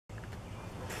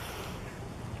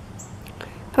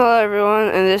Hello everyone,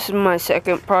 and this is my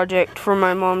second project for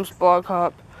my mom's blog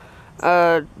hop.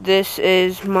 This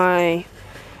is my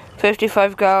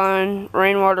 55-gallon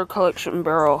rainwater collection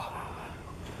barrel.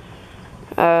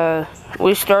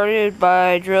 We started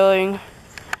by drilling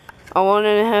a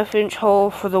 1.5-inch hole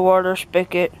for the water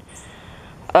spigot.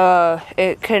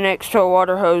 It connects to a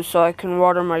water hose so I can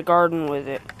water my garden with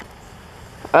it.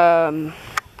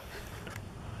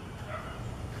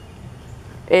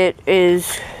 It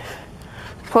is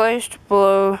placed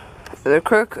below the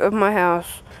crook of my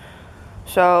house,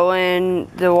 so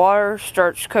when the water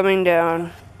starts coming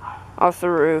down off the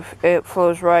roof, it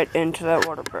flows right into that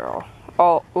water barrel.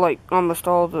 Almost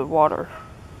all the water.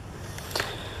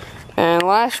 And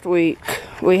last week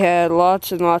we had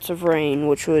lots and lots of rain,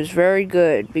 which was very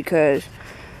good because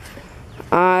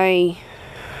my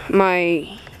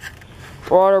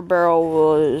water barrel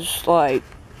was like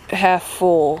half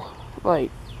full,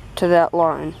 like to that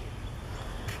line.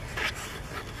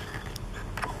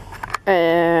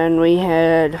 And we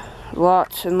had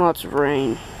lots and lots of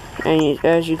rain, and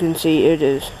as you can see, it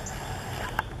is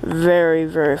very,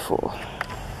 very full.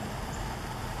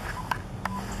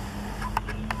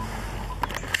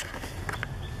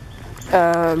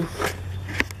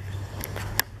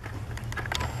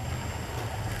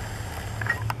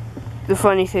 The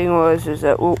funny thing is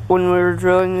that when we were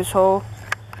drilling this hole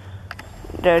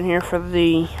down here for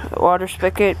the water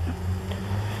spigot,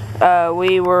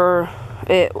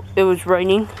 it was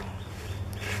raining,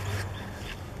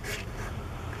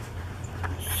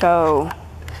 so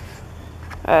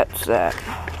that's that.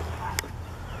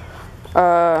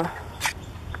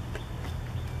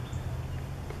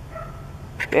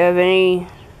 If you have any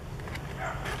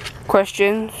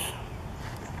questions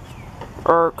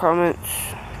or comments,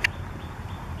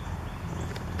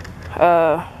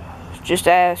 just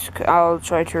ask. I'll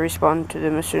try to respond to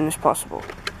them as soon as possible.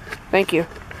 Thank you.